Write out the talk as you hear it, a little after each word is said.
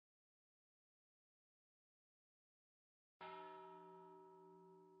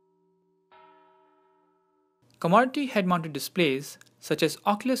Commodity head-mounted displays such as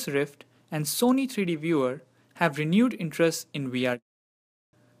Oculus-Rift and Sony 3D Viewer have renewed interest in VR.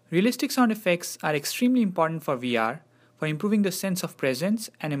 Realistic sound effects are extremely important for VR for improving the sense of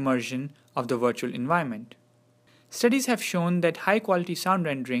presence and immersion of the virtual environment. Studies have shown that high-quality sound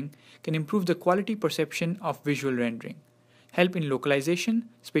rendering can improve the quality perception of visual rendering, help in localization,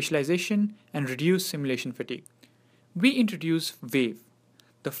 spatialization, and reduce simulation fatigue. We introduce Wave,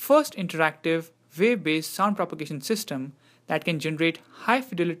 the first interactive wave-based sound propagation system that can generate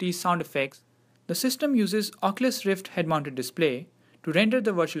high-fidelity sound effects. The system uses Oculus Rift head-mounted display to render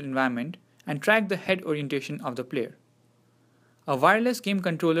the virtual environment and track the head orientation of the player. A wireless game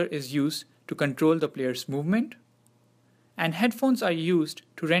controller is used to control the player's movement, and headphones are used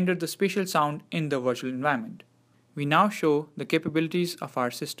to render the spatial sound in the virtual environment. We now show the capabilities of our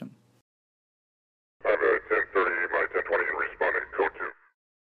system. I'm at 1030, my 1020 responding, code 2.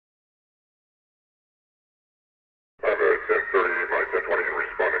 I'm at 1030, my 1020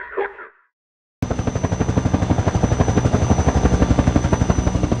 responding, code 2.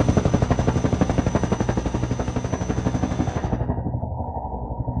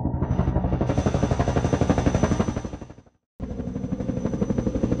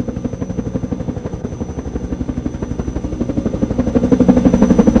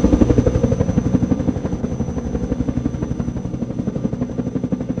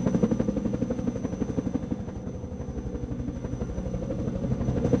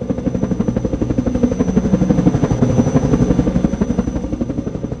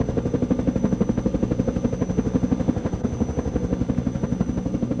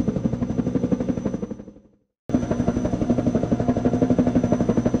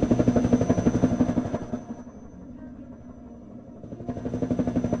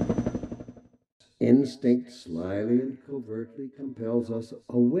 Instinct slyly and covertly compels us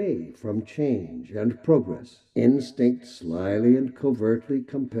away from change and progress. Instinct slyly and covertly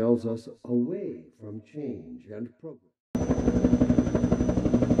compels us away from change and progress.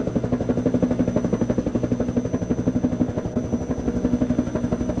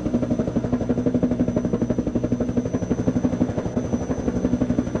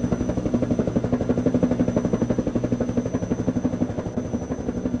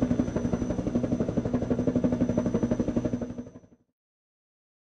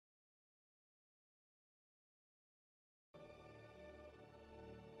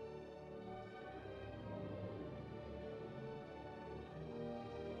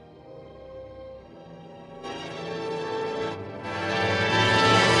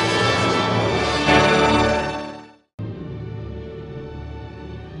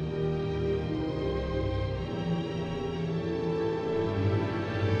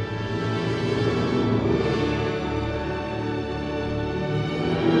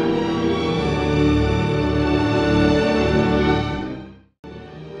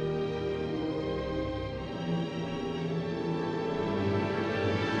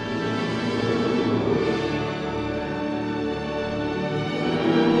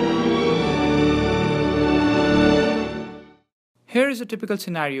 Here is a typical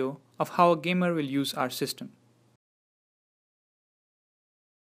scenario of how a gamer will use our system.